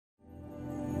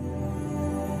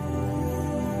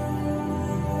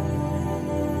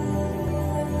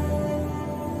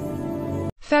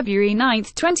February 9,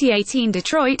 2018.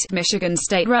 Detroit, Michigan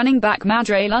State running back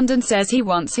Madre London says he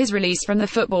wants his release from the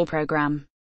football program.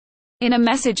 In a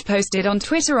message posted on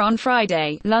Twitter on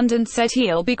Friday, London said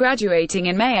he'll be graduating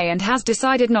in May and has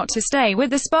decided not to stay with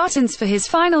the Spartans for his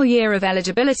final year of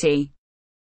eligibility.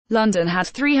 London had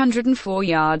 304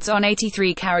 yards on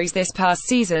 83 carries this past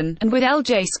season, and with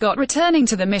L.J. Scott returning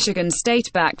to the Michigan State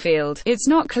backfield, it's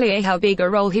not clear how big a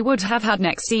role he would have had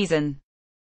next season.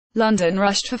 London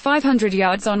rushed for 500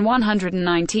 yards on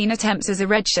 119 attempts as a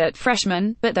redshirt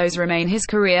freshman, but those remain his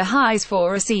career highs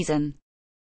for a season.